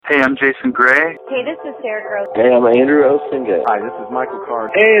Hey, I'm Jason Gray. Hey, this is Sarah Gross. Hey, I'm Andrew Osinga. Hi, this is Michael Carr.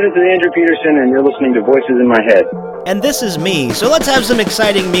 Hey, this is Andrew Peterson, and you're listening to Voices in My Head. And this is me, so let's have some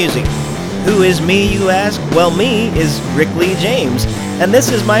exciting music. Who is me, you ask? Well, me is Rick Lee James, and this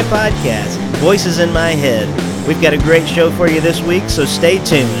is my podcast, Voices in My Head. We've got a great show for you this week, so stay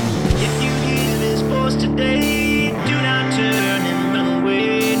tuned. If you hear this voice today, do not turn and run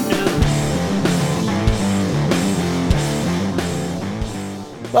away, no.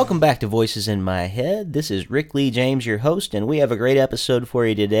 Welcome back to Voices in My Head. This is Rick Lee James, your host, and we have a great episode for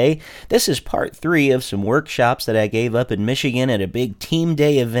you today. This is part 3 of some workshops that I gave up in Michigan at a big Team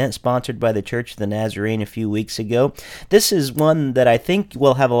Day event sponsored by the Church of the Nazarene a few weeks ago. This is one that I think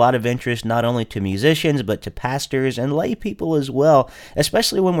will have a lot of interest not only to musicians, but to pastors and lay people as well,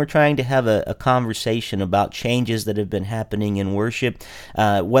 especially when we're trying to have a conversation about changes that have been happening in worship,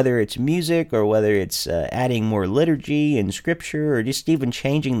 whether it's music or whether it's adding more liturgy and scripture or just even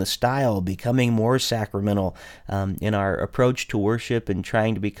changing the style, becoming more sacramental in our approach to worship and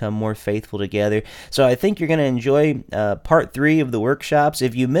trying to become more faithful together. So I think you're going to enjoy part 3 of the workshops.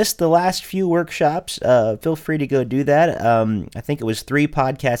 If you missed the last few workshops, feel free to go do that. I think it was 3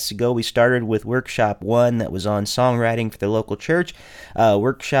 podcasts ago. We started with workshop 1 that was on songwriting for the local church.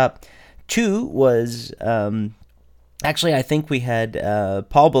 Workshop 2 was... Actually, I think we had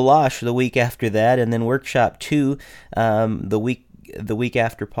Paul Balash the week after that, and then workshop 2 the week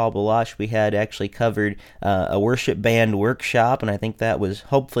after Paul Balash, we had actually covered a worship band workshop, and I think that was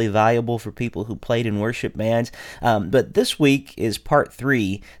hopefully valuable for people who played in worship bands. But this week is part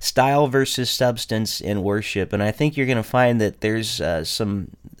 3, style versus substance in worship, and I think you're going to find that there's some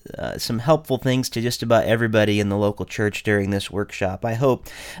helpful things to just about everybody in the local church during this workshop, I hope.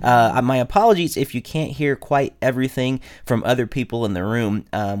 My apologies if you can't hear quite everything from other people in the room.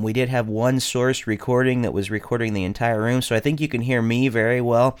 We did have one source recording that was recording the entire room, so I think you can hear me very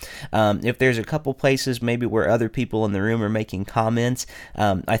well. If there's a couple places maybe where other people in the room are making comments,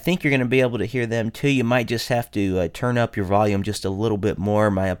 I think you're going to be able to hear them too. You might just have to turn up your volume just a little bit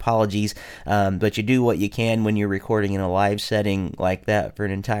more. My apologies, but you do what you can when you're recording in a live setting like that for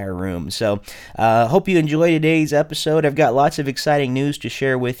an entire room. So hope you enjoy today's episode. I've got lots of exciting news to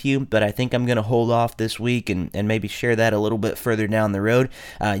share with you, but I think I'm going to hold off this week and maybe share that a little bit further down the road.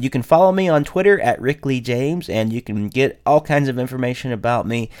 You can follow me on Twitter at Rick Lee James, and you can get all kinds of information about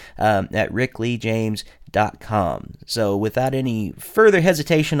me at rickleejames.com. So without any further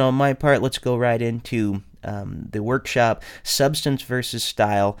hesitation on my part, let's go right into the workshop, Substance versus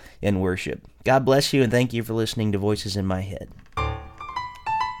Style in Worship. God bless you, and thank you for listening to Voices in My Head.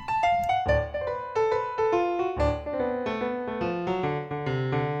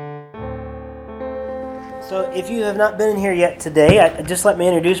 So if you have not been in here yet today, just let me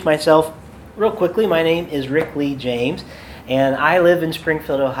introduce myself real quickly. My name is Rick Lee James, and I live in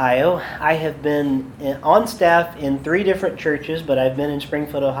Springfield, Ohio. I have been on staff in 3 different churches, but I've been in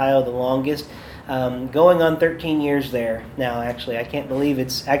Springfield, Ohio the longest, going on 13 years there now, actually. I can't believe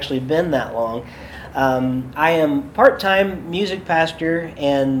it's actually been that long. I am part-time music pastor,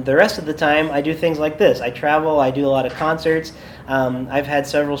 and the rest of the time I do things like this. I travel, I do a lot of concerts. I've had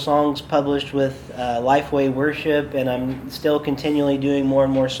several songs published with Lifeway Worship, and I'm still continually doing more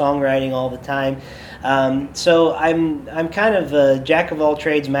and more songwriting all the time. So I'm kind of a jack of all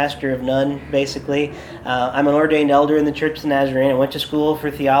trades, master of none, basically. I'm an ordained elder in the Church of the Nazarene. I went to school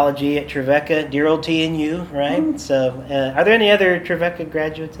for theology at Trevecca, dear old T&U, right? Mm-hmm. So are there any other Trevecca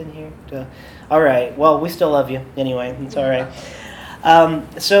graduates in here? All right. Well, we still love you anyway. It's all right.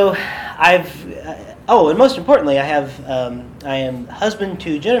 So and most importantly, I am husband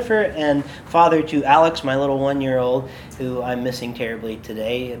to Jennifer and father to Alex, my little 1-year-old, who I'm missing terribly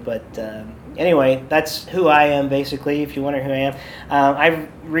today. But anyway, that's who I am, basically, if you wonder who I am. I've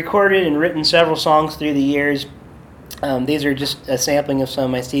recorded and written several songs through the years. These are just a sampling of some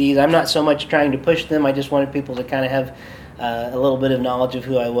of my CDs. I'm not so much trying to push them. I just wanted people to kind of have a little bit of knowledge of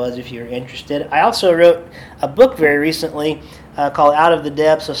who I was if you're interested. I also wrote a book very recently called Out of the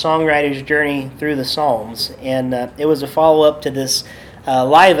Depths, A Songwriter's Journey Through the Psalms. And it was a follow-up to this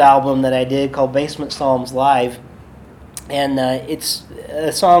live album that I did called Basement Psalms Live. And it's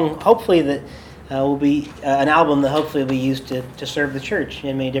a song, hopefully, that will be an album that hopefully will be used to serve the church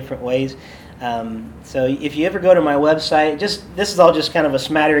in many different ways. So if you ever go to my website, this is all just kind of a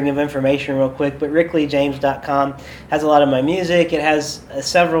smattering of information real quick, but rickleejames.com has a lot of my music. It has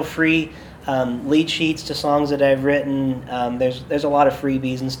several free lead sheets to songs that I've written. There's a lot of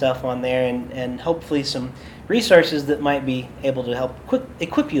freebies and stuff on there, and hopefully some resources that might be able to help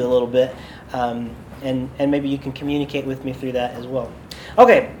equip you a little bit, and maybe you can communicate with me through that as well.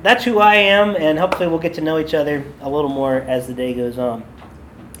 Okay, that's who I am, and hopefully we'll get to know each other a little more as the day goes on.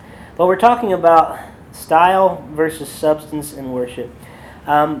 Well, we're talking about style versus substance in worship.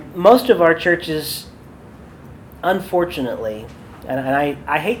 Most of our churches, unfortunately, and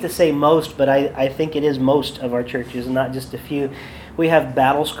I hate to say most, but I think it is most of our churches, and not just a few, we have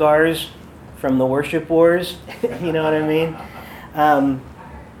battle scars from the worship wars. You know what I mean?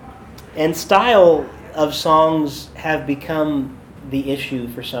 And style of songs have become the issue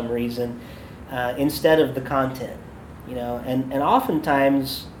for some reason, instead of the content. And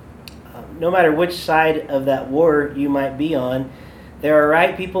oftentimes, no matter which side of that war you might be on, there are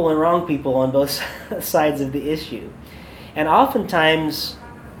right people and wrong people on both sides of the issue. And oftentimes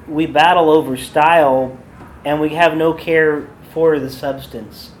we battle over style and we have no care for the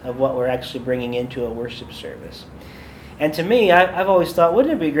substance of what we're actually bringing into a worship service. And to me, I've always thought,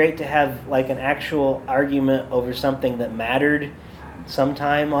 wouldn't it be great to have like an actual argument over something that mattered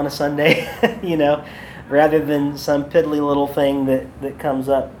sometime on a Sunday, rather than some piddly little thing that comes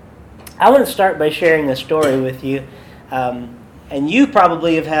up. I want to start by sharing a story with you. And you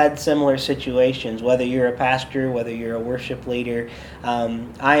probably have had similar situations, whether you're a pastor, whether you're a worship leader.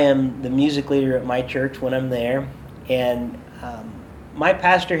 I am the music leader at my church when I'm there. And my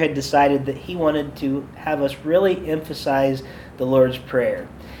pastor had decided that he wanted to have us really emphasize the Lord's Prayer.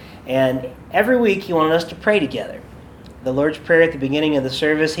 And every week he wanted us to pray together. The Lord's Prayer at the beginning of the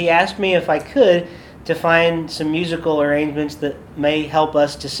service, he asked me if I could to find some musical arrangements that may help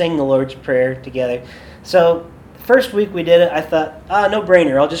us to sing the Lord's Prayer together. So the first week we did it, I thought, no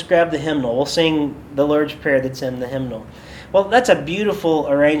brainer, I'll just grab the hymnal. We'll sing the Lord's Prayer that's in the hymnal. Well, that's a beautiful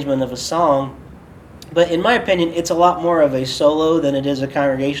arrangement of a song, but in my opinion, it's a lot more of a solo than it is a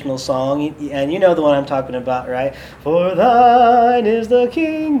congregational song. And you know the one I'm talking about, right? For thine is the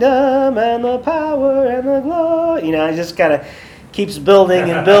kingdom and the power and the glory. It just kind of keeps building,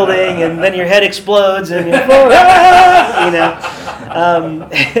 and then your head explodes, and you're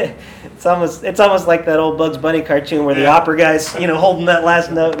It's almost like that old Bugs Bunny cartoon where the opera guy's holding that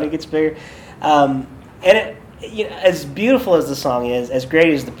last note and it gets bigger. And as beautiful as the song is, as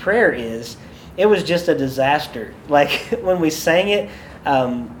great as the prayer is, it was just a disaster. Like when we sang it,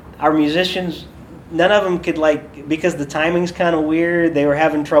 our musicians, none of them could because the timing's kind of weird. They were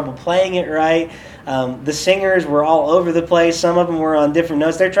having trouble playing it right. The singers were all over the place. Some of them were on different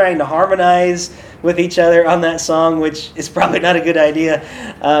notes. They're trying to harmonize with each other on that song, which is probably not a good idea.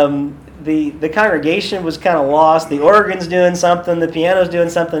 The congregation was kind of lost. The organ's doing something. The piano's doing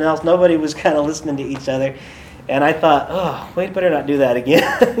something else. Nobody was kind of listening to each other. And I thought, we better not do that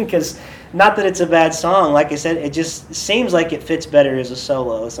again. Because not that it's a bad song. Like I said, it just seems like it fits better as a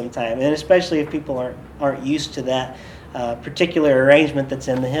solo sometimes. And especially if people aren't used to that particular arrangement that's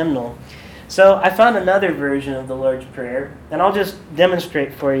in the hymnal. So I found another version of the Lord's Prayer. And I'll just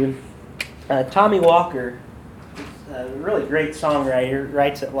demonstrate for you. Tommy Walker, a really great songwriter,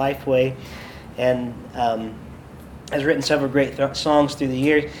 writes at Lifeway, and has written several great songs through the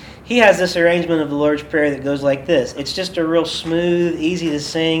years. He has this arrangement of the Lord's Prayer that goes like this. It's just a real smooth, easy to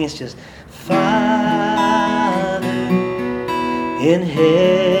sing. It's just, Father in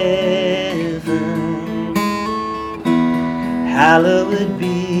heaven, hallowed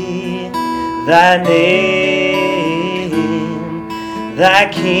be thy name, thy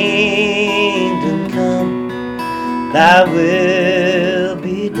kingdom come, thy will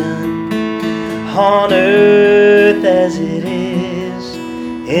be done, on earth as it is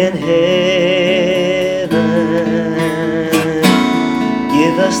in heaven.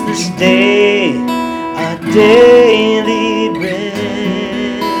 Give us this day our daily bread.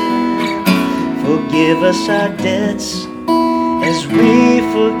 Forgive us our debts as we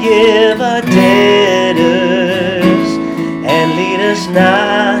forgive our debtors. And lead us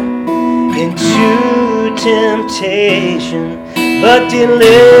not into temptation, but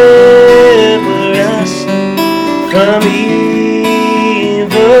deliver us from evil.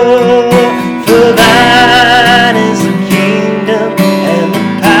 For thine is the kingdom and the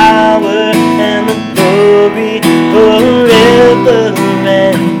power and the glory forever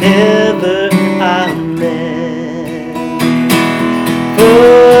and ever. Amen.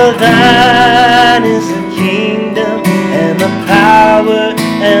 For thine is the kingdom and the power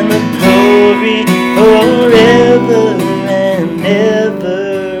and the glory forever and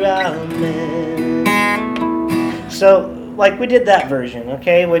ever. Amen. So, we did that version,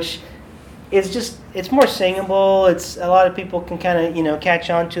 okay, which is just, it's more singable. It's a lot of people can kind of,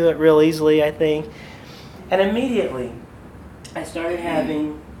 catch on to it real easily, I think. And immediately, I started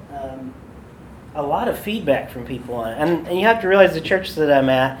having a lot of feedback from people on it. And you have to realize the church that I'm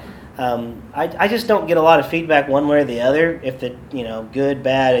at, I just don't get a lot of feedback one way or the other. If it's, good,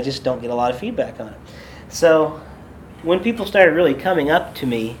 bad, I just don't get a lot of feedback on it. So when people started really coming up to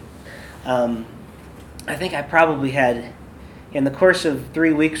me I think I probably had, in the course of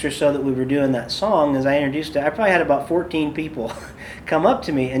 3 weeks or so that we were doing that song, as I introduced it, I probably had about 14 people come up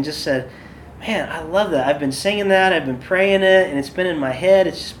to me and just said, man, I love that. I've been singing that, I've been praying it, and it's been in my head.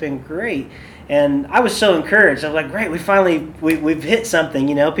 It's just been great. And I was so encouraged. I was like, great, we've hit something.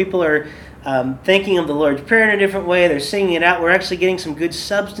 People are thinking of the Lord's Prayer in a different way. They're singing it out. We're actually getting some good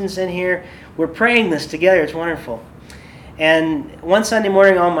substance in here. We're praying this together. It's wonderful. And one Sunday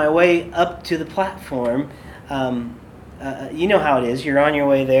morning on my way up to the platform, you know how it is. You're on your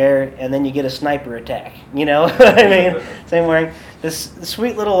way there, and then you get a sniper attack. You know what I mean? Same morning. This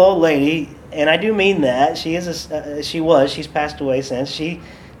sweet little old lady, and I do mean that. She's passed away since. She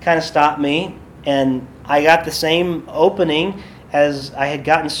kind of stopped me, and I got the same opening as I had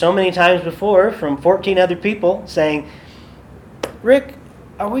gotten so many times before from 14 other people saying, Rick,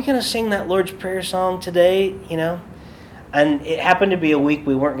 are we going to sing that Lord's Prayer song today? And it happened to be a week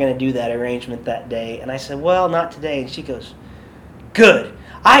we weren't going to do that arrangement that day. And I said, well, not today. And she goes, good.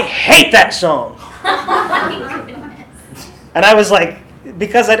 I hate that song. Oh my goodness. And I was like,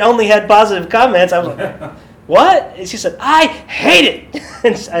 because I'd only had positive comments, I was like, what? And she said, I hate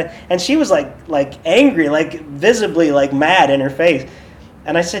it. And she was like angry, like visibly like mad in her face.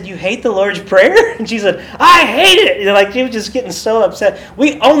 And I said, you hate the Lord's Prayer? And she said, I hate it. Like she was just getting so upset.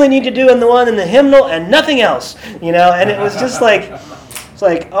 We only need to do the one in the hymnal and nothing else. And it was just like, it's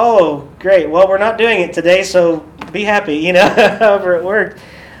like, oh, great. Well, we're not doing it today, so be happy, however it worked.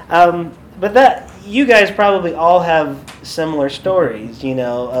 But that, you guys probably all have similar stories,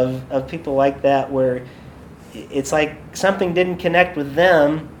 of people like that where it's like something didn't connect with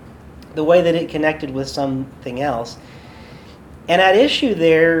them the way that it connected with something else. And at issue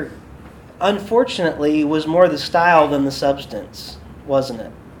there, unfortunately, was more the style than the substance, wasn't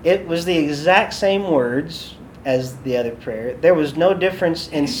it? It was the exact same words as the other prayer. There was no difference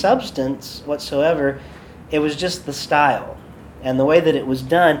in substance whatsoever. It was just the style and the way that it was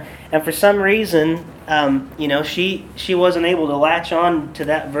done. And for some reason, she wasn't able to latch on to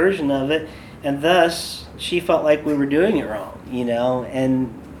that version of it, and thus she felt like we were doing it wrong,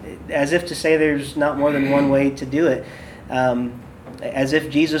 and as if to say there's not more than one way to do it. As if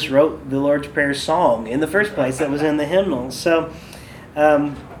Jesus wrote the Lord's Prayer song in the first place that was in the hymnals. So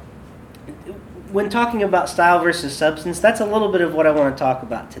when talking about style versus substance, that's a little bit of what I want to talk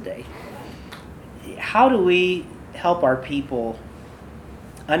about today. How do we help our people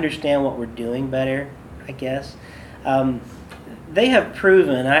understand what we're doing better, I guess? They have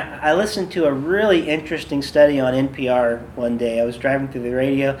proven, I listened to a really interesting study on NPR one day. I was driving through the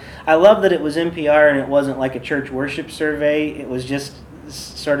radio. I love that it was NPR and it wasn't like a church worship survey. It was just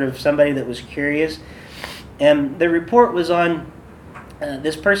sort of somebody that was curious. And the report was on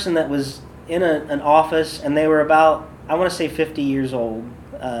this person that was in an office, and they were about, I want to say 50 years old,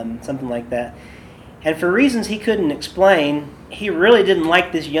 something like that. And for reasons he couldn't explain, he really didn't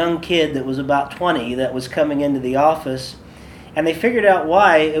like this young kid that was about 20 that was coming into the office. And they figured out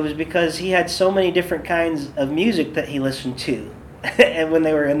why. It was because he had so many different kinds of music that he listened to. And when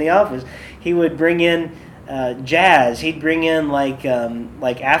they were in the office, he would bring in jazz. He'd bring in like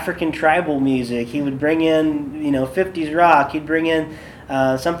African tribal music. He would bring in 50s rock. He'd bring in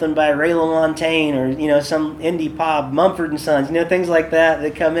something by Ray LaMontagne or some indie pop, Mumford and Sons. Things like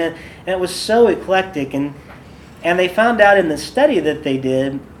that come in. And it was so eclectic. And they found out in the study that they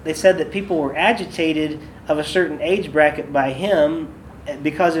did, they said that people were agitated of a certain age bracket by him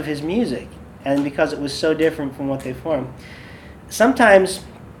because of his music and because it was so different from what they formed. Sometimes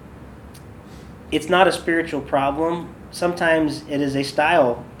it's not a spiritual problem. Sometimes it is a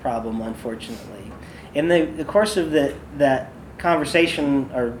style problem, unfortunately. In the course of that conversation,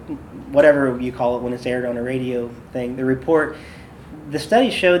 or whatever you call it when it's aired on a radio thing, the report, the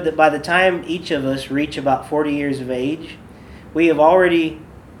study showed that by the time each of us reach about 40 years of age, we have already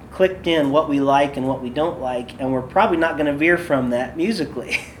clicked in what we like and what we don't like, and we're probably not going to veer from that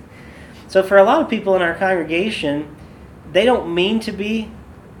musically. So for a lot of people in our congregation, they don't mean to be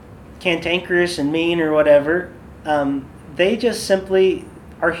cantankerous and mean or whatever. They just simply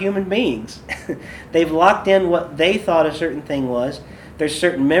are human beings. They've locked in what they thought a certain thing was. There's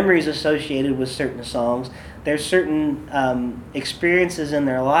certain memories associated with certain songs. There's certain experiences in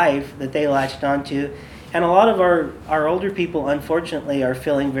their life that they latched onto. And a lot of our older people, unfortunately, are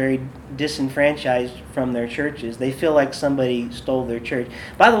feeling very disenfranchised from their churches. They feel like somebody stole their church.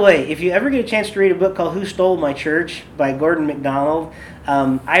 By the way, if you ever get a chance to read a book called Who Stole My Church by Gordon MacDonald,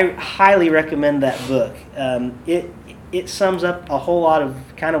 I highly recommend that book. It sums up a whole lot of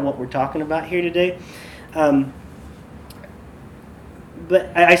kind of what we're talking about here today.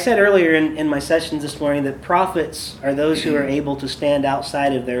 But I said earlier in my sessions this morning that prophets are those who are able to stand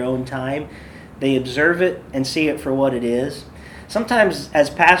outside of their own time. They observe it and see it for what it is. Sometimes as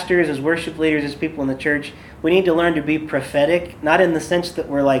pastors, as worship leaders, as people in the church, we need to learn to be prophetic, not in the sense that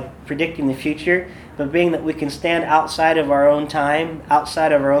we're like predicting the future, but being that we can stand outside of our own time,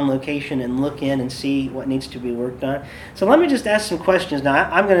 outside of our own location, and look in and see what needs to be worked on. So let me just ask some questions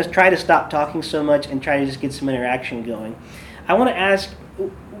now. I'm going to try to stop talking so much and try to just get some interaction going. I want to ask,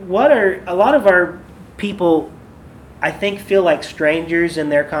 what are a lot of our people, I think, feel like strangers in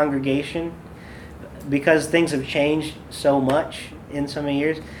their congregation because things have changed so much in so many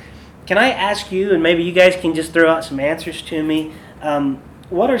years. Can I ask you, and maybe you guys can just throw out some answers to me,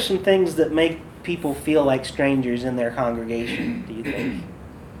 what are some things that make people feel like strangers in their congregation, do you think?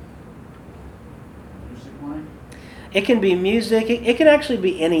 Music line? It can be music. It can actually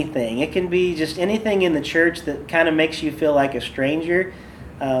be anything. It can be just anything in the church that kind of makes you feel like a stranger.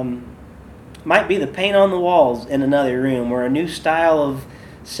 Might be the paint on the walls in another room, or a new style of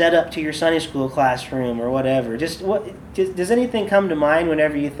setup to your Sunday school classroom, or whatever. Does anything come to mind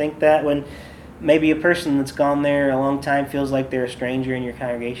whenever you think that? When maybe a person that's gone there a long time feels like they're a stranger in your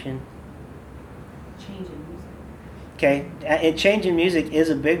congregation? Change in music. Okay, and change in music is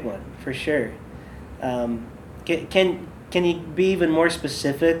a big one for sure. Can you be even more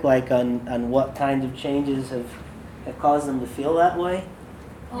specific, like on what kinds of changes have caused them to feel that way?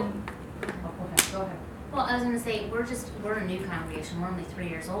 Well, Go ahead. well, I was going to say, we're a new congregation. We're only 3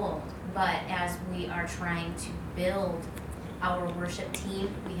 years old. But as we are trying to build our worship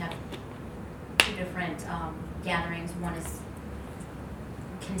team, we have 2 different gatherings. One is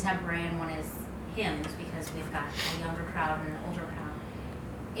contemporary and one is hymns, because we've got a younger crowd and an older crowd.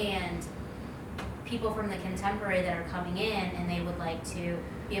 And people from the contemporary that are coming in and they would like to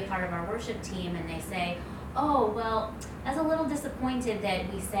be a part of our worship team, and they say, oh, well, I was a little disappointed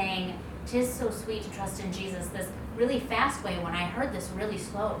that we sang "'Tis so sweet to trust in Jesus" this really fast way when I heard this really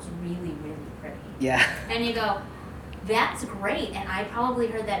slow. It was really, really pretty. Yeah. And you go, that's great, and I probably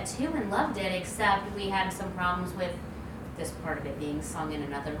heard that too and loved it, except we had some problems with this part of it being sung in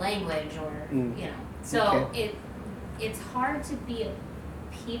another language, or you know. So Okay. it's hard to be a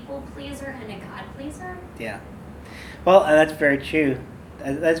people pleaser and a God pleaser. Yeah. Well, that's very true.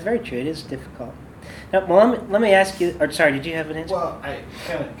 That's very true. It is difficult. Now, well, let me ask you. Or sorry, did you have an answer? Well, I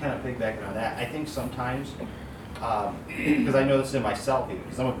kind of piggybacking on that. I think sometimes, because I know this in myself, even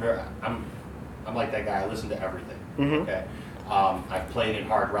because I'm like that guy. I listen to everything. Mhm. Okay. I've played in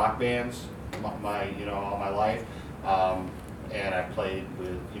hard rock bands all my life, and I've played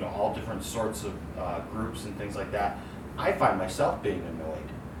with all different sorts of groups and things like that. I find myself being annoyed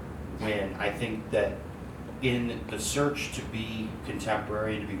when I think that in the search to be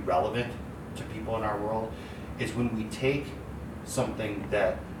contemporary, to be relevant to people in our world, is when we take something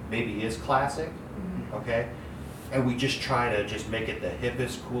that maybe is classic, okay, and we just try to just make it the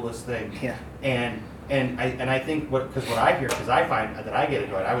hippest, coolest thing. Yeah. And I think what I hear, because I find that I get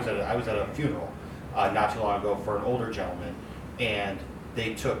annoyed. I was at a funeral not too long ago for an older gentleman, and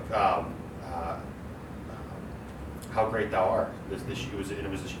they took "How Great Thou Art." It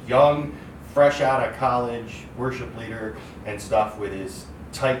was this young, fresh out of college worship leader and stuff with his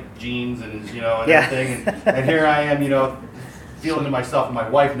tight jeans and his and everything, and here I am, feeling to myself, and my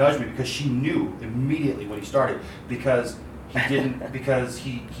wife nudged me because she knew immediately when he started, because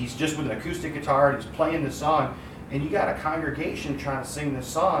he's just with an acoustic guitar and he's playing this song, and you got a congregation trying to sing this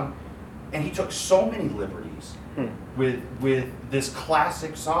song, and he took so many liberties with this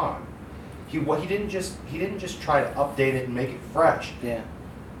classic song. He didn't just try to update it and make it fresh. Yeah.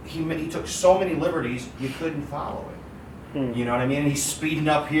 He took so many liberties you couldn't follow it. You know what I mean? And he's speeding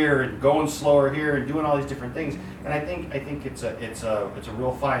up here and going slower here and doing all these different things. And I think it's a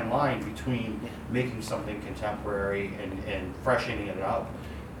real fine line between making something contemporary and freshening it up,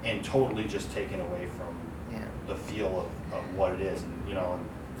 and totally just taking away from the feel of what it is.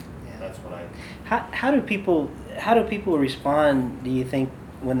 And that's what I. How do people respond, do you think,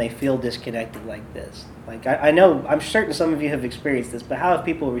 when they feel disconnected like this? Like I know, I'm certain some of you have experienced this, but how have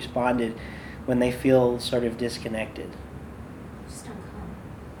people responded when they feel sort of disconnected? Just don't come.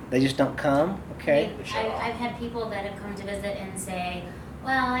 They just don't come? Okay. I've had people that have come to visit and say,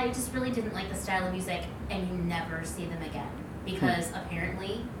 well, I just really didn't like the style of music, and you never see them again. Because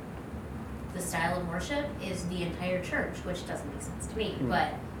apparently the style of worship is the entire church, which doesn't make sense to me.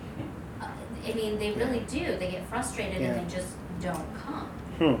 But, I mean, they really do. They get frustrated and they just don't come.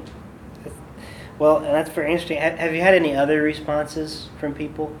 Well, and that's very interesting. Have you had any other responses from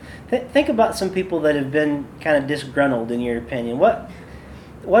people? Think about some people that have been kind of disgruntled, in your opinion. What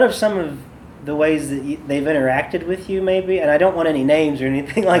have some of the ways that they've interacted with you, maybe? And I don't want any names or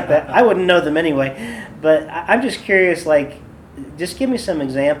anything like that. I wouldn't know them anyway. But I'm just curious, like, just give me some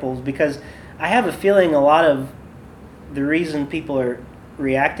examples, because I have a feeling a lot of the reason people are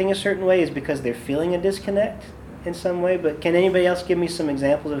reacting a certain way is because they're feeling a disconnect in some way. But can anybody else give me some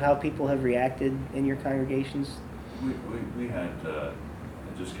examples of how people have reacted in your congregations? We had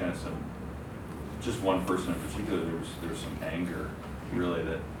just kind of just one person in particular. There was some anger, really,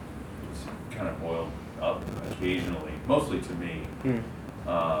 that was kind of boiled up occasionally, mostly to me.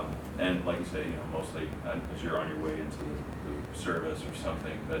 And like you say, mostly as you're on your way into the service or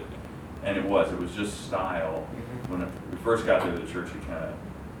something. And it was just style. When we first got there to the church, we kind of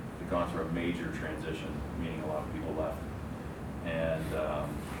had gone through a major transition, meaning a lot of people left. And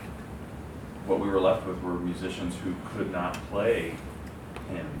what we were left with were musicians who could not play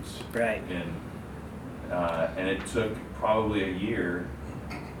hymns. Right. And it took probably a year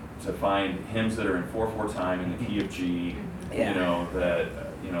to find hymns that are in 4/4 time in the key of G, that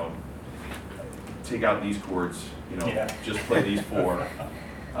take out these chords, just play these four.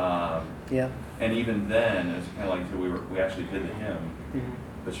 Yeah. And even then, it's kind of like we actually did the hymn,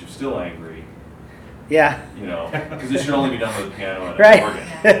 but you're still angry. Yeah. Because it should only be done with a piano and Right.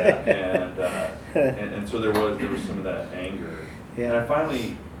 an organ. And so there was some of that anger. Yeah. And I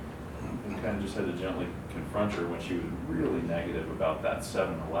finally kind of just had to gently confront her when she was really negative about that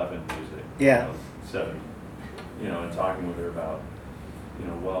 7-Eleven music. Yeah. And talking with her about,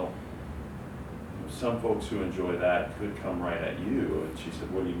 some folks who enjoy that could come right at you. And she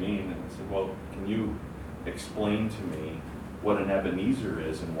said, "What do you mean?" And I said, "Well, can you explain to me what an Ebenezer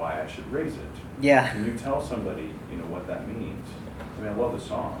is and why I should raise it? Yeah. Can you tell somebody, what that means?" I mean, I love the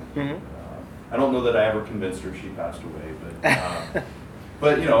song. Mm-hmm. I don't know that I ever convinced her. She passed away, but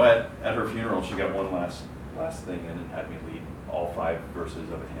at her funeral, she got one last thing in and had me lead all 5 verses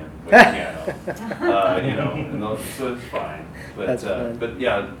of a hymn with piano. So it's fine. But That's fun. But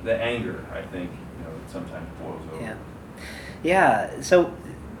yeah, the anger, I think, sometimes boils over. Yeah. Yeah. So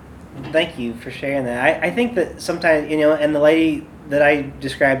thank you for sharing that. I think that sometimes, and the lady that I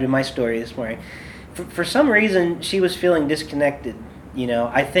described in my story this morning, for some reason she was feeling disconnected.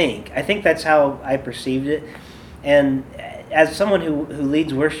 I think that's how I perceived it. And as someone who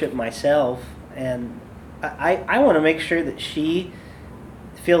leads worship myself, and I want to make sure that she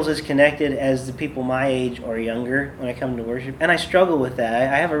feels as connected as the people my age or younger when I come to worship. And I struggle with that.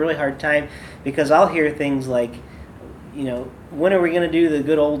 I have a really hard time because I'll hear things like, when are we going to do the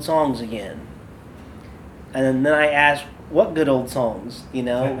good old songs again? And then I ask, what good old songs? Do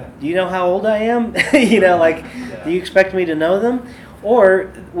you know how old I am? Do you expect me to know them?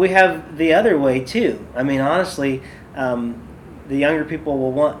 Or we have the other way too. I mean, honestly, the younger people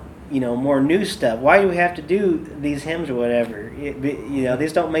will want, more new stuff. Why do we have to do these hymns or whatever?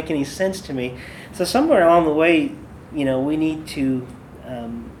 These don't make any sense to me. So somewhere along the way, we need to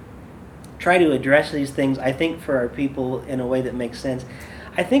try to address these things, I think, for our people in a way that makes sense.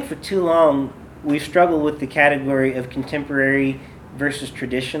 I think for too long, we've struggled with the category of contemporary versus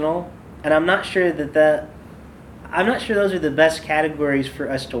traditional, and I'm not sure those are the best categories for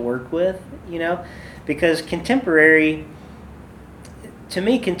us to work with, because contemporary can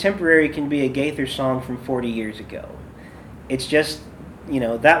be a Gaither song from 40 years ago. It's just,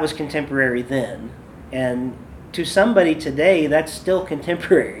 that was contemporary then. And to somebody today, that's still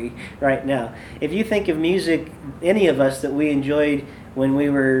contemporary right now. If you think of music, any of us, that we enjoyed when we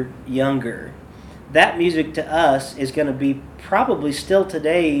were younger, that music to us is going to be probably still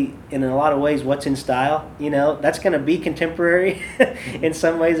today in a lot of ways what's in style. That's going to be contemporary in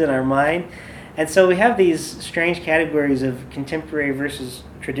some ways in our mind. And so we have these strange categories of contemporary versus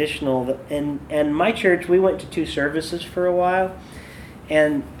traditional. And my church, we went to 2 services for a while,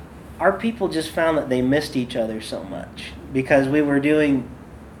 and our people just found that they missed each other so much because we were doing,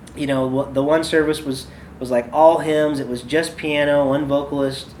 the one service was like all hymns. It was just piano, one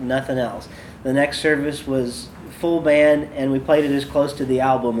vocalist, nothing else. The next service was full band, and we played it as close to the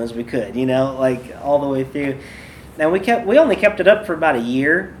album as we could, like all the way through. Now we only kept it up for about a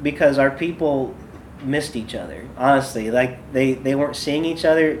year because our people missed each other, honestly. Like they weren't seeing each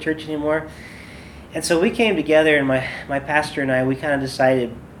other at church anymore. And so we came together, and my pastor and I, we kind of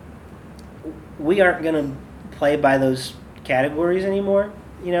decided we aren't going to play by those categories anymore.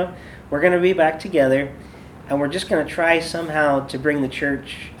 We're going to be back together, and we're just going to try somehow to bring the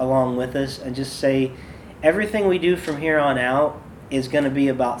church along with us and just say everything we do from here on out is going to be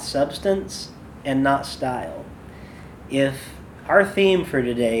about substance and not style. If our theme for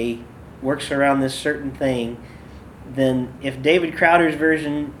today works around this certain thing, then if David Crowder's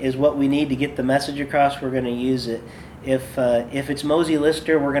version is what we need to get the message across, we're going to use it. If it's Mosey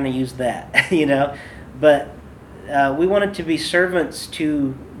Lister, we're going to use that, you know. But we wanted to be servants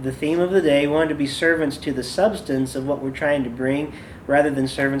to the theme of the day. We wanted to be servants to the substance of what we're trying to bring, rather than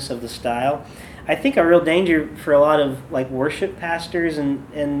servants of the style. I think a real danger for a lot of like worship pastors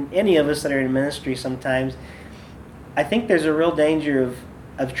and any of us that are in ministry sometimes, I think there's a real danger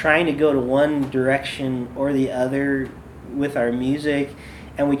of trying to go to one direction or the other with our music,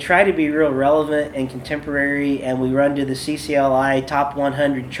 and we try to be real relevant and contemporary, and we run to the CCLI Top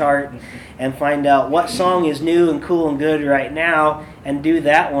 100 chart and find out what song is new and cool and good right now and do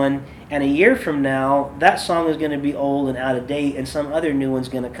that one. And a year from now, that song is going to be old and out of date, and some other new one's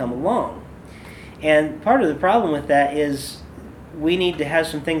going to come along. And part of the problem with that is we need to have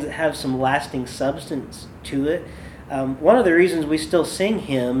some things that have some lasting substance to it. One of the reasons we still sing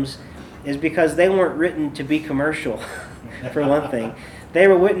hymns is because they weren't written to be commercial, for one thing. They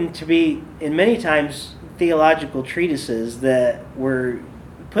were written to be, in many times, theological treatises that were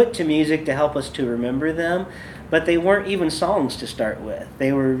put to music to help us to remember them, but they weren't even songs to start with.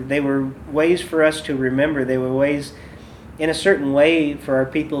 They were ways for us to remember. They were ways, in a certain way, for our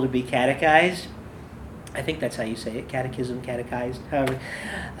people to be catechized. I think that's how you say it, catechism, catechized, however.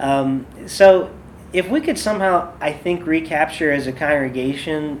 So if we could somehow, I think, recapture as a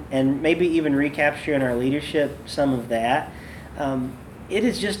congregation, and maybe even recapture in our leadership some of that, it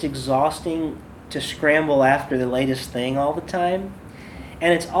is just exhausting to scramble after the latest thing all the time.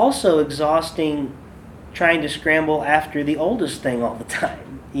 And it's also exhausting trying to scramble after the oldest thing all the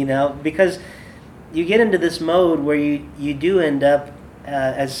time, you know, because you get into this mode where you do end up,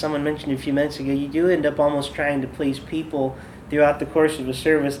 as someone mentioned a few minutes ago, you do end up almost trying to please people throughout the course of a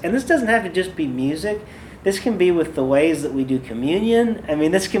service. And this doesn't have to just be music. This can be with the ways that we do communion. I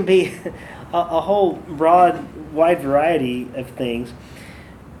mean, this can be a whole broad, wide variety of things.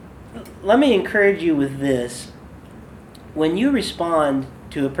 Let me encourage you with this. When you respond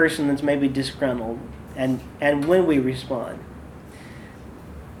to a person that's maybe disgruntled, and when we respond,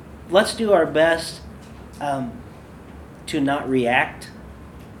 let's do our best to not react,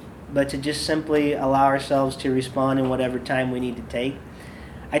 but to just simply allow ourselves to respond in whatever time we need to take.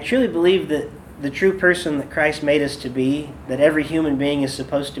 I truly believe that the true person that Christ made us to be, that every human being is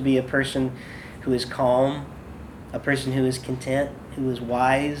supposed to be a person who is calm, a person who is content, who is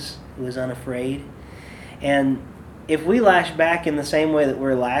wise, who is unafraid. And if we lash back in the same way that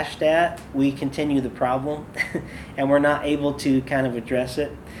we're lashed at, we continue the problem and we're not able to kind of address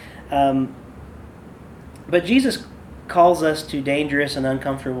it. But Jesus calls us to dangerous and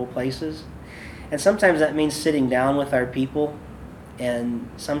uncomfortable places. And sometimes that means sitting down with our people, and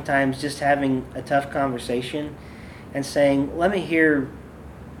sometimes just having a tough conversation and saying, let me hear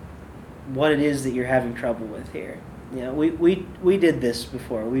what it is that you're having trouble with here. You know, we did this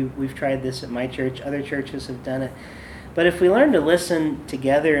before. We've tried this at my church. Other churches have done it. But if we learn to listen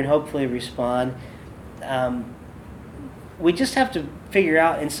together and hopefully respond, we just have to figure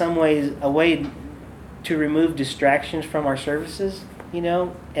out in some ways a way to remove distractions from our services, you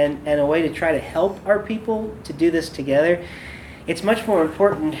know, and a way to try to help our people to do this together. It's much more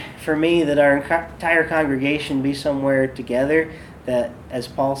important for me that our entire congregation be somewhere together, that, as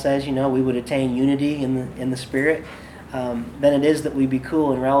Paul says, you know, we would attain unity in the Spirit, than it is that we be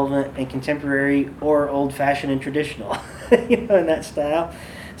cool and relevant and contemporary or old-fashioned and traditional, you know, in that style.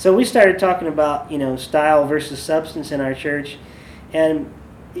 So we started talking about, you know, style versus substance in our church, and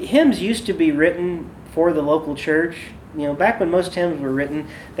hymns used to be written for the local church. You know, back when most hymns were written,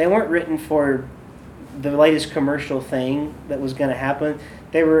 they weren't written for the latest commercial thing that was going to happen.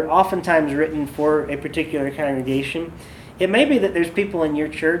 They were oftentimes written for a particular congregation. It may be that there's people in your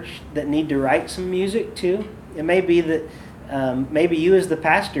church that need to write some music too. It may be that maybe you as the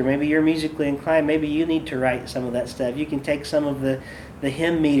pastor, maybe you're musically inclined, maybe you need to write some of that stuff. You can take some of the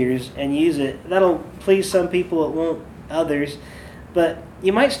hymn meters and use it. That'll please some people, it won't others. But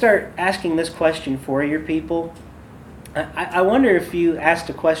you might start asking this question for your people. I wonder if you asked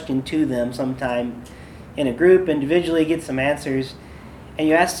a question to them sometime in a group, individually, get some answers, and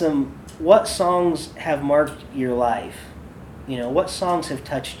you ask them, what songs have marked your life? You know, what songs have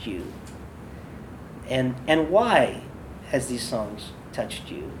touched you? And why has these songs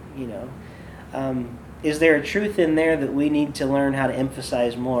touched you? You know, is there a truth in there that we need to learn how to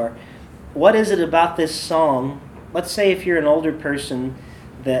emphasize more? What is it about this song? Let's say if you're an older person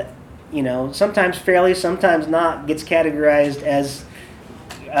that, you know, sometimes fairly, sometimes not, gets categorized as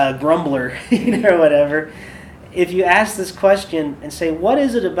a grumbler, you know, or whatever. If you ask this question and say, what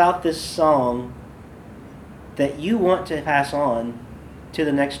is it about this song that you want to pass on to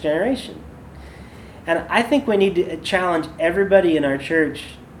the next generation? And I think we need to challenge everybody in our church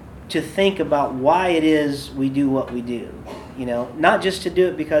to think about why it is we do what we do. Not just to do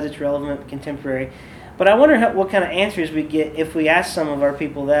it because it's relevant, contemporary, but I wonder what kind of answers we get if we ask some of our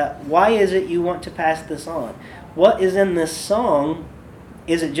people that, why is it you want to pass this on? What is in this song?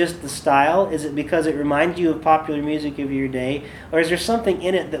 Is it just the style? Is it because it reminds you of popular music of your day? Or is there something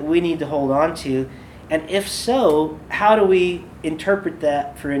in it that we need to hold on to? And if so, how do we interpret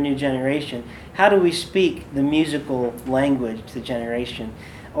that for a new generation? How do we speak the musical language to the generation?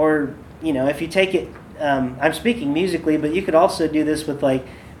 Or, if you take it, I'm speaking musically, but you could also do this with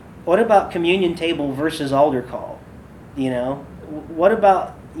what about communion table versus altar call? What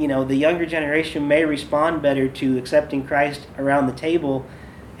about, the younger generation may respond better to accepting Christ around the table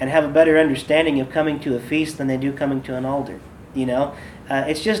and have a better understanding of coming to a feast than they do coming to an altar.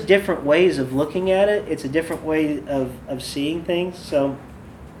 It's just different ways of looking at it. It's a different way of seeing things. So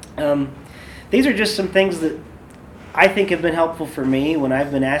these are just some things that I think have been helpful for me when I've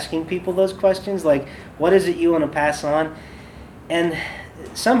been asking people those questions, like, what is it you want to pass on? And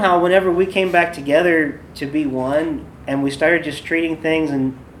somehow, whenever we came back together to be one, and we started just treating things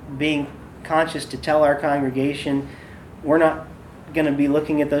and being conscious to tell our congregation, we're not going to be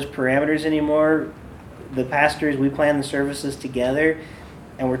looking at those parameters anymore. The pastors, we plan the services together,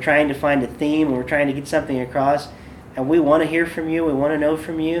 and we're trying to find a theme, and we're trying to get something across, and we want to hear from you, we want to know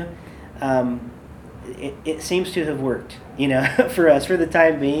from you. It seems to have worked, for us, for the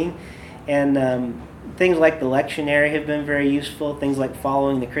time being. And things like the lectionary have been very useful, things like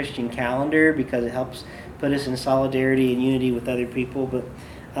following the Christian calendar, because it helps put us in solidarity and unity with other people.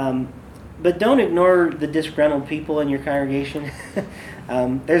 But don't ignore the disgruntled people in your congregation.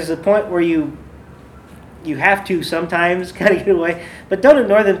 There's a point where you have to sometimes kind of get away, but don't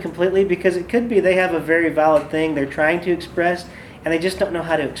ignore them completely, because it could be they have a very valid thing they're trying to express, and they just don't know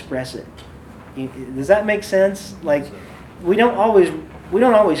how to express it. Does that make sense? We don't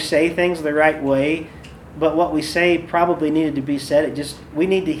always say things the right way, but what we say probably needed to be said. We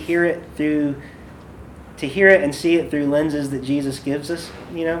need to hear it and see it through lenses that Jesus gives us.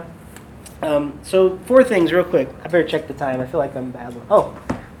 So 4 things real quick. I better check the time. I feel like I'm babbling. Oh,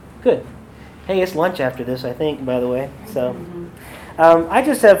 good. Hey, it's lunch after this, I think, by the way. So I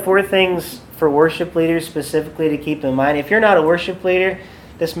just have 4 things for worship leaders specifically to keep in mind. If you're not a worship leader,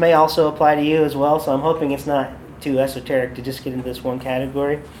 this may also apply to you as well, so I'm hoping it's not too esoteric to just get into this one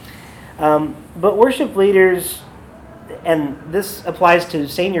category. But worship leaders, and this applies to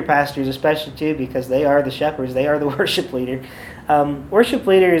senior pastors especially too, because they are the shepherds, they are the worship leader. Worship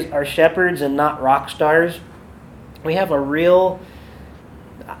leaders are shepherds and not rock stars. We have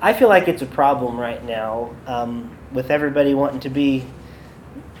I feel like it's a problem right now with everybody wanting to be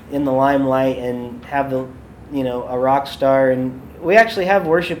in the limelight and have a rock star. And we actually have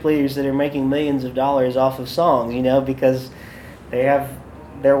worship leaders that are making millions of dollars off of songs, because they're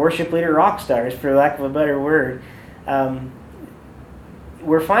worship leader rock stars, for lack of a better word.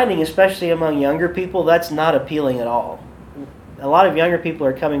 We're finding, especially among younger people, that's not appealing at all. A lot of younger people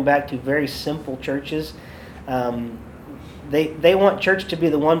are coming back to very simple churches. They want church to be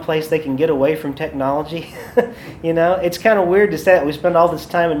the one place they can get away from technology. It's kind of weird to say that we spend all this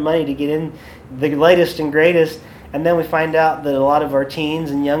time and money to get in the latest and greatest, and then we find out that a lot of our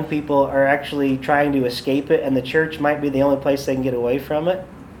teens and young people are actually trying to escape it, and the church might be the only place they can get away from it.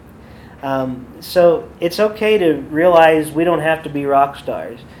 So it's okay to realize we don't have to be rock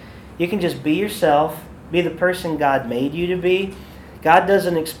stars. You can just be yourself, be the person God made you to be. God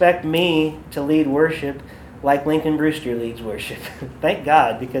doesn't expect me to lead worship like Lincoln Brewster leads worship. Thank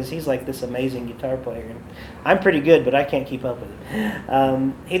God, because he's like this amazing guitar player. And I'm pretty good, but I can't keep up with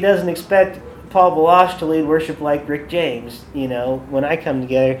it. He doesn't expect Paul Balash to lead worship like Rick James. When I come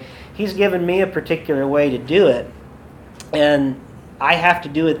together, he's given me a particular way to do it, and I have to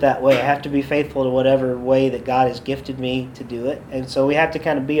do it that way. I have to be faithful to whatever way that God has gifted me to do it, and so we have to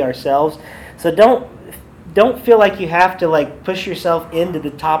kind of be ourselves. So don't feel like you have to push yourself into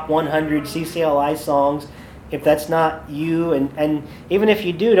the top 100 CCLI songs if that's not you, and even if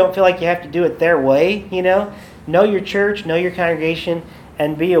you do, don't feel like you have to do it their way. Know your church, know your congregation,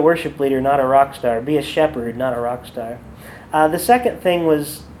 and be a worship leader, not a rock star. Be a shepherd, not a rock star. The second thing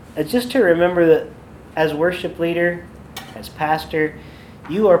was just to remember that as worship leader, as pastor,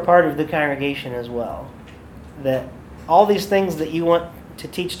 you are part of the congregation as well. That all these things that you want to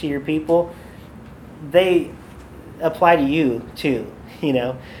teach to your people, they apply to you too.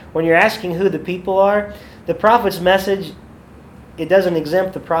 When you're asking who the people are, the prophet's message, it doesn't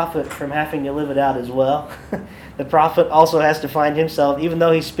exempt the prophet from having to live it out as well. The prophet also has to find himself, even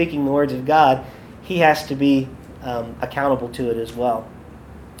though he's speaking the words of God, he has to be accountable to it as well.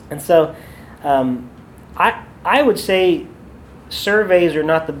 And so I would say surveys are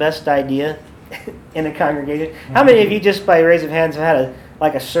not the best idea in a congregation. How many of you, just by raise of hands, have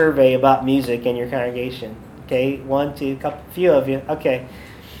had a survey about music in your congregation? Okay, one, two, few of you. Okay,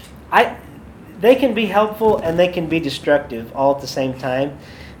 they can be helpful and they can be destructive all at the same time,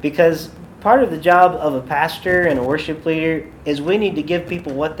 because part of the job of a pastor and a worship leader is we need to give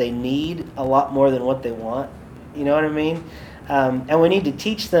people what they need a lot more than what they want. You know what I mean? And we need to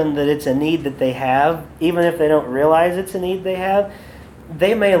teach them that it's a need that they have, even if they don't realize it's a need they have.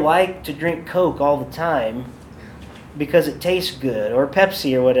 They may like to drink Coke all the time because it tastes good, or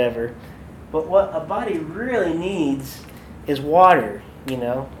Pepsi or whatever. But what a body really needs is water, you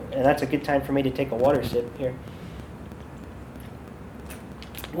know. And that's a good time for me to take a water sip here.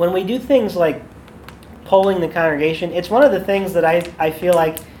 When we do things like polling the congregation, it's one of the things that I feel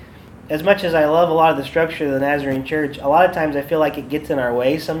like, as much as I love a lot of the structure of the Nazarene Church, a lot of times I feel like it gets in our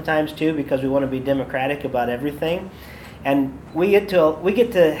way sometimes too, because we want to be democratic about everything. And we get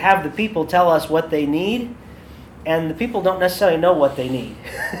to have the people tell us what they need, and the people don't necessarily know what they need.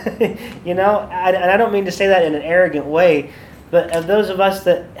 You know, and I don't mean to say that in an arrogant way, but of those of us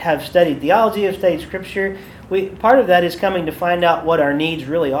that have studied theology, have studied Scripture, part of that is coming to find out what our needs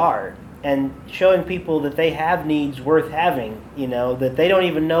really are, and showing people that they have needs worth having, you know, that they don't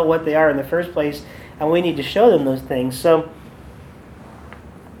even know what they are in the first place, and we need to show them those things. So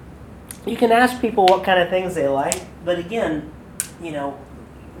you can ask people what kind of things they like, but again, you know,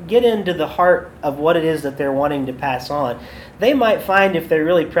 get into the heart of what it is that they're wanting to pass on. They might find, if they're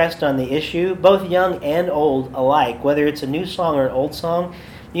really pressed on the issue, both young and old alike, whether it's a new song or an old song,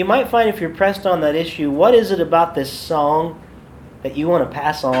 you might find, if you're pressed on that issue, what is it about this song that you want to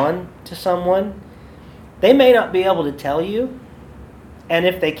pass on to someone? They may not be able to tell you, and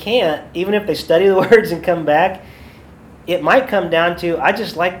if they can't, even if they study the words and come back, it might come down to, I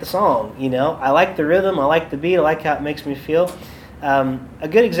just like the song, you know. I like the rhythm, I like the beat, I like how it makes me feel. A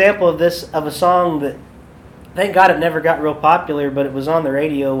good example of this, of a song that, thank God it never got real popular, but it was on the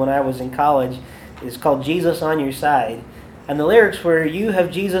radio when I was in college, is called Jesus on Your Side. And the lyrics were, you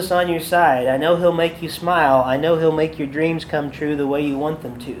have Jesus on your side. I know he'll make you smile. I know he'll make your dreams come true the way you want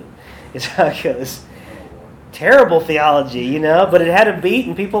them to. Is how it goes. Terrible theology, you know, but it had a beat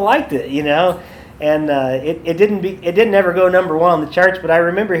and people liked it, you know. And it didn't ever go number one on the charts, but I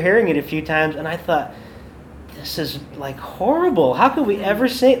remember hearing it a few times, and I thought, this is like horrible. How could we ever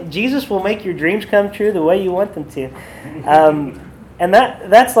sing Jesus will make your dreams come true the way you want them to? And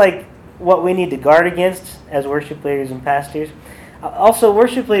that's like what we need to guard against as worship leaders and pastors. Also,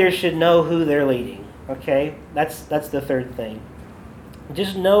 worship leaders should know who they're leading. Okay, that's the third thing.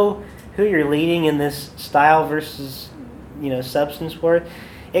 Just know who you're leading in this style versus, you know, substance worth.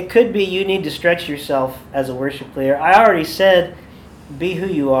 It could be you need to stretch yourself as a worship leader. I already said be who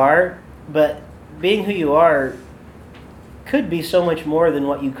you are, but being who you are could be so much more than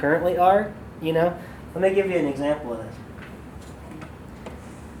what you currently are, you know. Let me give you an example of this.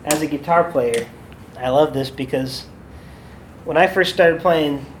 As a guitar player, I love this because when I first started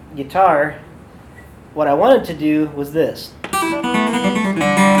playing guitar, what I wanted to do was this.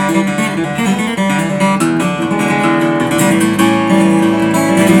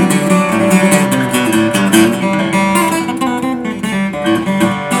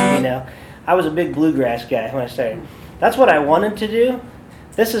 I was a big bluegrass guy when I started. That's what I wanted to do.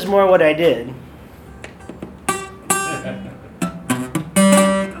 This is more what I did.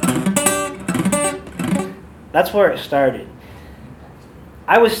 That's where it started.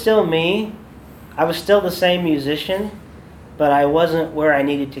 I was still me. I was still the same musician, but I wasn't where I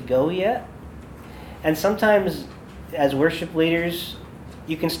needed to go yet. And sometimes, as worship leaders,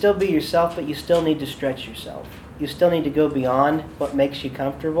 you can still be yourself, but you still need to stretch yourself. You still need to go beyond what makes you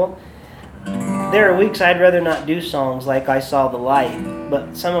comfortable. There are weeks I'd rather not do songs like I Saw the Light,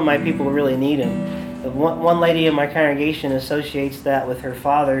 but some of my people really need them. One lady in my congregation associates that with her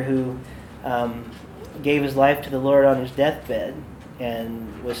father, who gave his life to the Lord on his deathbed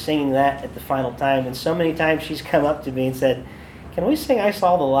and was singing that at the final time. And so many times she's come up to me and said, can we sing I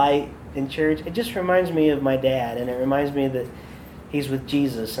Saw the Light in church? It just reminds me of my dad, and it reminds me that he's with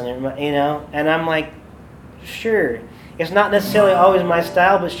Jesus, and you know. And I'm like, sure. It's not necessarily always my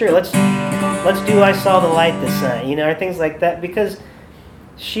style, but sure, let's do I Saw the Light this night, you know, or things like that, because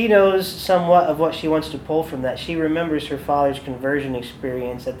she knows somewhat of what she wants to pull from that. She remembers her father's conversion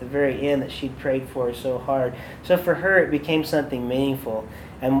experience at the very end that she'd prayed for so hard. So for her, it became something meaningful.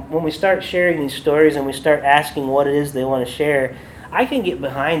 And when we start sharing these stories and we start asking what it is they want to share, I can get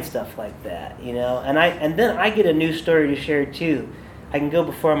behind stuff like that, you know, and then I get a new story to share too. I can go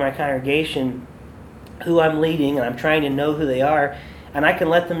before my congregation who I'm leading, and I'm trying to know who they are, and I can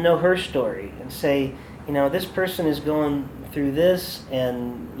let them know her story and say, you know, this person is going through this,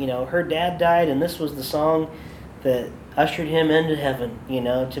 and her dad died, and this was the song that ushered him into heaven,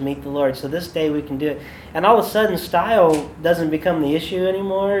 to meet the Lord. So this day we can do it. And all of a sudden, style doesn't become the issue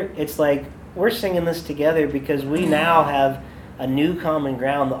anymore. It's like we're singing this together because we now have a new common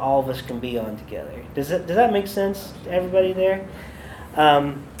ground that all of us can be on together. Does that make sense to everybody there?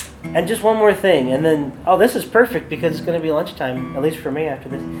 And just one more thing, and then, this is perfect because it's going to be lunchtime, at least for me after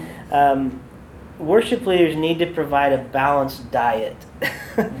this. Worship leaders need to provide a balanced diet.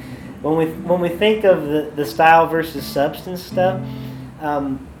 When we think of the style versus substance stuff,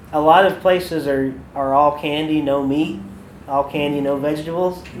 a lot of places are all candy, no meat, all candy, no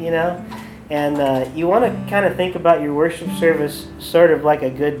vegetables, And you want to kind of think about your worship service sort of like a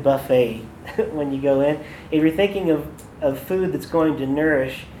good buffet when you go in. If you're thinking of food that's going to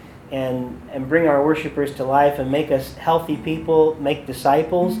nourish and bring our worshipers to life and make us healthy people, make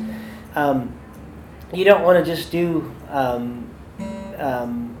disciples, you don't want to just do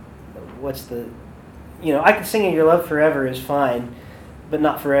I can sing Your Love Forever is fine, but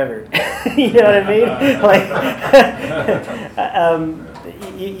not forever. You know what I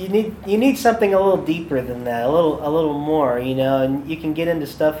mean? You need something a little deeper than that, a little more, and you can get into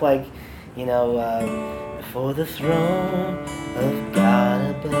stuff like, for the throne of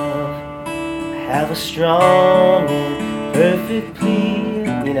God above, have a strong and perfect plea,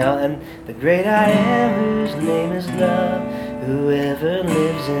 and the great I am whose name is love, whoever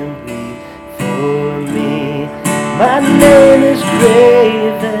lives and breathes for me. My name is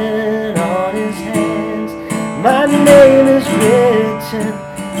graven on his hands, my name is written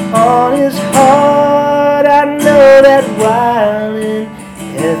on his heart. I know that while in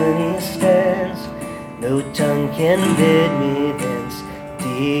heaven he stands, no tongue can bid me thence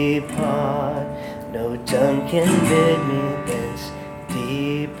depart. No tongue can bid me thence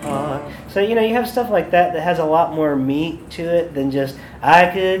depart. So, you have stuff like that has a lot more meat to it than just, I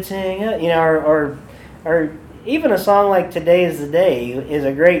could sing, or even a song like Today is the Day is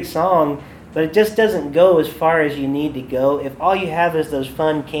a great song, but it just doesn't go as far as you need to go. If all you have is those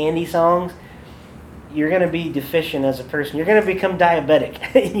fun candy songs, you're going to be deficient as a person. You're going to become diabetic.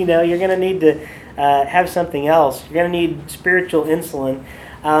 You're going to need to have something else. You're going to need spiritual insulin.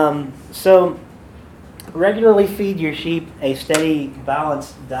 So regularly feed your sheep a steady,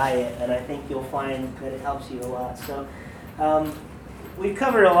 balanced diet, and I think you'll find that it helps you a lot. So we've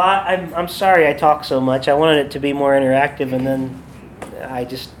covered a lot. I'm sorry I talk so much. I wanted it to be more interactive, and then I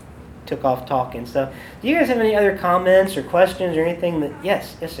just took off talking. So do you guys have any other comments or questions or anything that...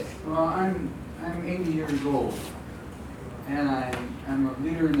 Yes, sir. Well, I'm 80 years old, and I'm a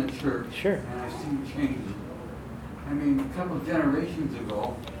leader in the church. Sure. And I've seen change. I mean, a couple of generations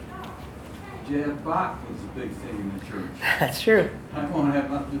ago, J.F. Bach was a big thing in the church. That's true. I won't have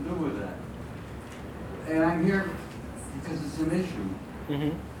nothing to do with that. And I'm here because it's an issue.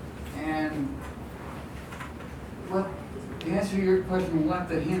 Mm-hmm. And to answer your question, what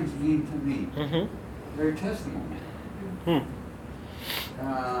the hymns mean to me, Mm-hmm. they're testimony.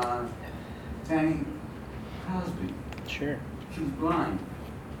 Fanny Crosby, Sure. she's blind,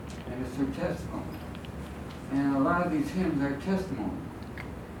 and it's her testimony. And a lot of these hymns are testimony.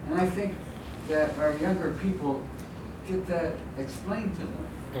 And I think that our younger people get that explained to them.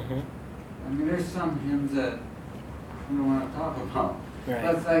 Mm-hmm. I mean, there's some hymns that we don't want to talk about. Right.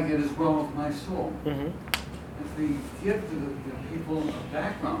 That's like It Is Well With My Soul. Mm-hmm. If we give to the people a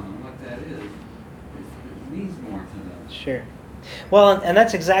background on what that is, it means more to them. Sure. Well, and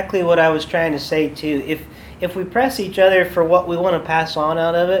that's exactly what I was trying to say too. If we press each other for what we want to pass on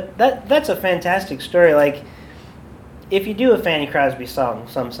out of it, that's a fantastic story. Like, if you do a Fanny Crosby song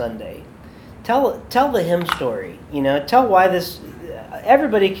some Sunday, tell the hymn story. Tell why this.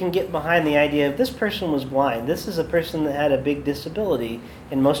 Everybody can get behind the idea of this person was blind. This is a person that had a big disability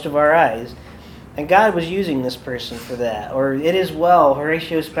in most of our eyes, and God was using this person for that. Or It Is Well,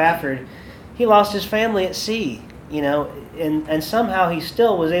 Horatio Spafford, he lost his family at sea. And somehow he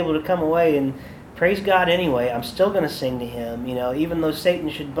still was able to come away and praise God anyway. I'm still going to sing to him. Even though Satan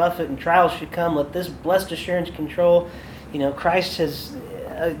should buffet and trials should come, let this blessed assurance control. Christ has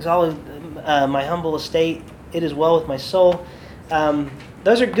exalted my humble estate. It is well with my soul.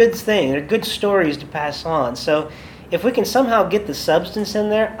 Those are good things. They're good stories to pass on. So if we can somehow get the substance in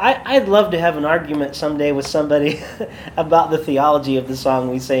there, I'd love to have an argument someday with somebody about the theology of the song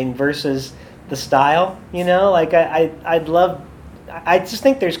we sing versus the style. I'd love. I just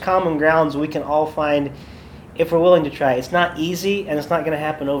think there's common grounds we can all find if we're willing to try. It's not easy, and it's not going to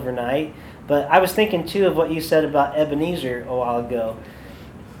happen overnight. But I was thinking too of what you said about Ebenezer a while ago.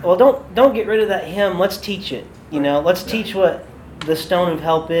 Well, don't get rid of that hymn. Let's teach it. Let's teach what the stone of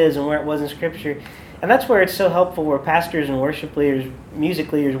help is and where it was in Scripture. And that's where it's so helpful, where pastors and worship leaders,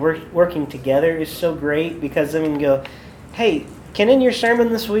 music leaders working together is so great, because then we can go, hey, can in your sermon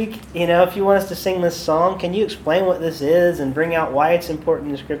this week, if you want us to sing this song, can you explain what this is and bring out why it's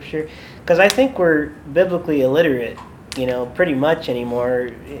important in Scripture? Because I think we're biblically illiterate, pretty much anymore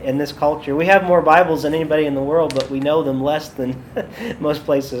in this culture. We have more Bibles than anybody in the world, but we know them less than most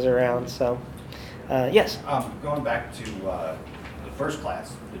places around. So, yes? Going back to the first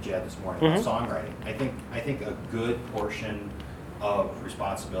class that you had this morning, about songwriting, I think a good portion of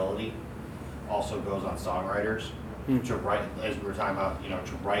responsibility also goes on songwriters to write, as we were talking about,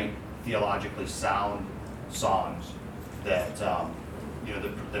 to write theologically sound songs that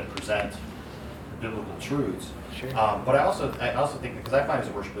that present biblical truths. Sure. But I also think, because I find as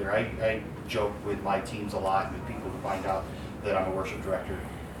a worship leader, I joke with my teams a lot, and with people who find out that I'm a worship director,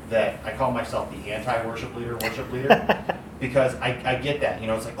 that I call myself the anti-worship leader, because I get that.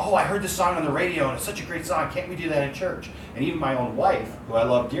 It's like, oh, I heard this song on the radio, and it's such a great song. Can't we do that in church? And even my own wife, who I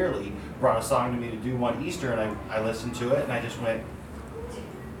love dearly, brought a song to me to do one Easter, and I listened to it, and I just went,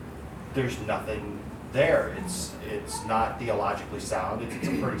 there's nothing there. It's not theologically sound. It's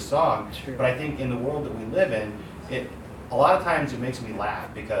a pretty song. Sure. But I think in the world that we live in, a lot of times it makes me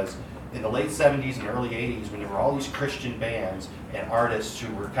laugh, because in the late 70s and early 80s, when there were all these Christian bands and artists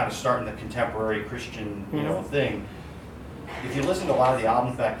who were kind of starting the contemporary Christian thing, if you listen to a lot of the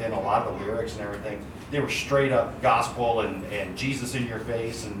albums back then, a lot of the lyrics and everything, they were straight up gospel and Jesus in your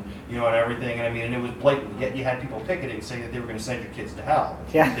face and and everything. And and it was blatant. Yet you had people picketing saying that they were going to send your kids to hell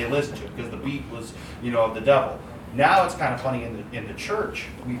if they listened to it, because the beat was of the devil. Now it's kind of funny in the church,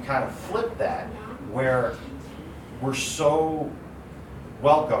 we've kind of flipped that, where we're so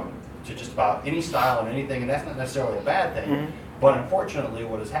welcome to just about any style and anything, and that's not necessarily a bad thing. But unfortunately,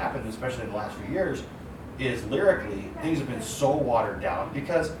 what has happened, especially in the last few years, is lyrically things have been so watered down,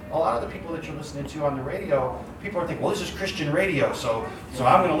 because a lot of the people that you're listening to on the radio, people are thinking, well, this is Christian radio, so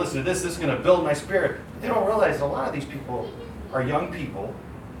I'm going to listen to this is going to build my spirit. They don't realize a lot of these people are young people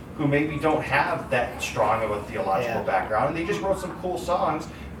who maybe don't have that strong of a theological background, and they just wrote some cool songs,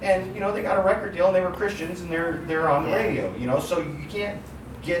 and they got a record deal, and they were Christians, and they're on the radio, so you can't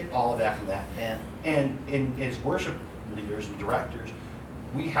get all of that from that. And as worship leaders and directors,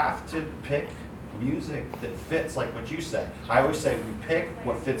 we have to pick music that fits, like what you said. I always say we pick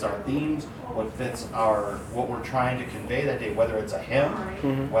what fits our themes, what fits what we're trying to convey that day, whether it's a hymn,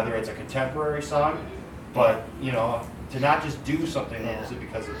 whether it's a contemporary song, but to not just do something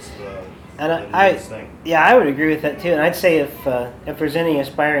because it's the newest thing. Yeah, I would agree with that too. And I'd say if there's any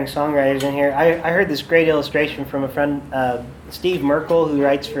aspiring songwriters in here, I heard this great illustration from a friend, Steve Merkel, who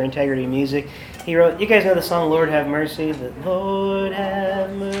writes for Integrity Music. He wrote, you guys know the song Lord Have Mercy? The Lord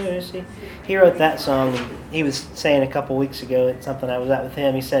Have Mercy. He wrote that song, and he was saying a couple weeks ago at something I was at with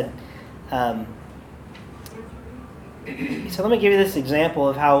him, he said, so let me give you this example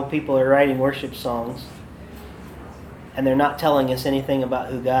of how people are writing worship songs, and they're not telling us anything about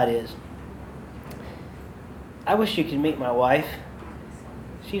who God is. I wish you could meet my wife.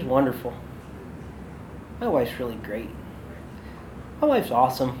 She's wonderful. My wife's really great. My wife's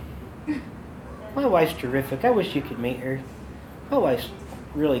awesome. My wife's terrific. I wish you could meet her. My wife's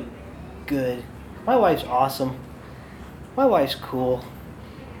really good. My wife's awesome. My wife's cool.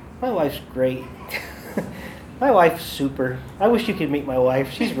 My wife's great. My wife's super. I wish you could meet my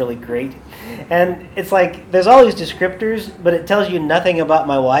wife. She's really great. And it's like, there's all these descriptors, but it tells you nothing about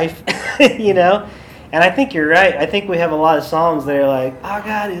my wife, And I think you're right. I think we have a lot of songs that are like, oh,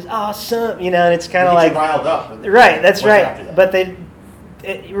 God is awesome, and it's kind of like... riled up. Right, that's right. But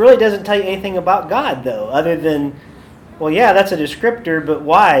it really doesn't tell you anything about God, though, other than, well, yeah, that's a descriptor, but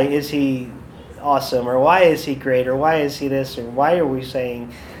why is he awesome, or why is he great, or why is he this, or why are we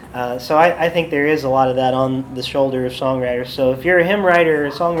saying... So I think there is a lot of that on the shoulder of songwriters. So if you're a hymn writer or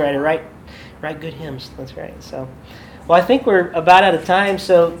a songwriter, write good hymns. That's right. So, well, I think we're about out of time.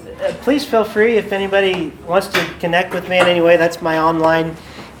 So please feel free if anybody wants to connect with me in any way. That's my online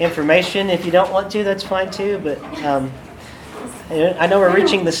information. If you don't want to, that's fine too. But I know we're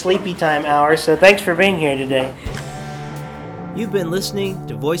reaching the sleepy time hour, so thanks for being here today. You've been listening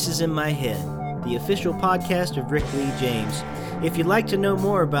to Voices in My Head, the official podcast of Rick Lee James. If you'd like to know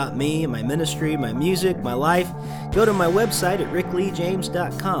more about me, my ministry, my music, my life, go to my website at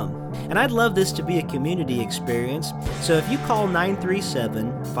rickleejames.com. And I'd love this to be a community experience, so if you call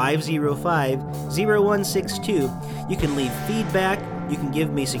 937-505-0162, you can leave feedback, You can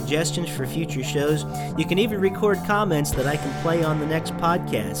give me suggestions for future shows. You can even record comments that I can play on the next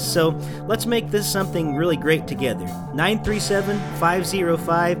podcast. So let's make this something really great together.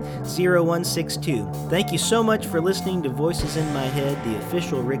 937-505-0162. Thank you so much for listening to Voices in My Head, the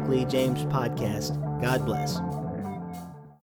official Rick Lee James podcast. God bless.